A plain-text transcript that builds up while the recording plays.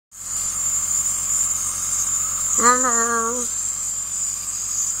Hello.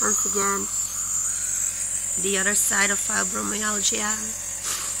 Once again, the other side of fibromyalgia.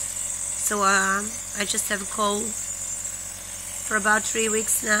 So I just have a cold for about 3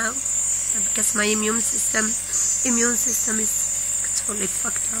 weeks now because my immune system is totally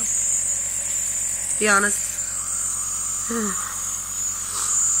fucked up, to be honest.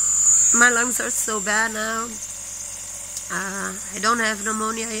 My lungs are so bad now. I don't have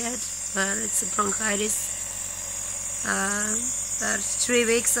pneumonia yet, but it's a bronchitis. About 3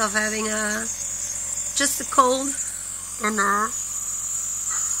 weeks of having just a cold, and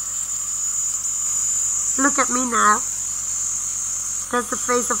look at me now. That's the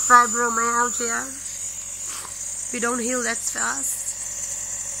face of fibromyalgia. We don't heal that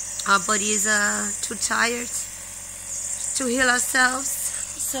fast. Our body is too tired to heal ourselves,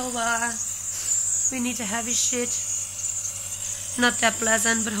 so we need a heavy shit. Not that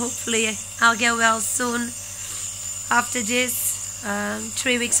pleasant, but hopefully I'll get well soon. After this,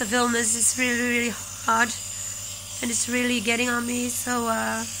 3 weeks of illness is really hard, and it's really getting on me. So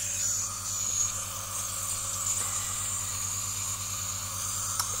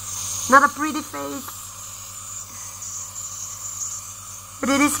not a pretty face, but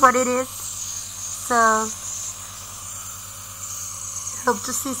it is what it is. So hope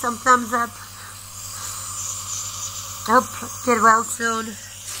to see some thumbs up. Hope get well soon.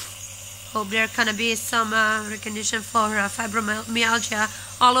 Hope there gonna be some recognition for fibromyalgia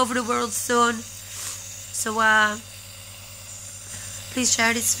all over the world soon. So please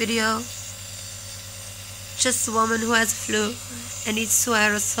share this video. Just a woman who has flu and needs to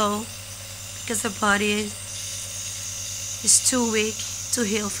aerosol because her body is too weak to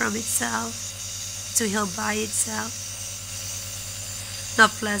heal from itself, to heal by itself.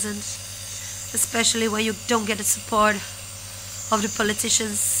 Not pleasant, especially when you don't get the support of the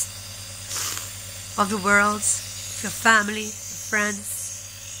politicians of the world, your family, your friends.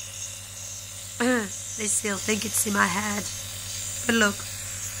 They still think it's in my head. But look,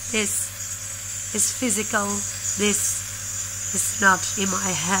 this is physical. This is not in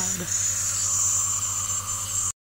my head.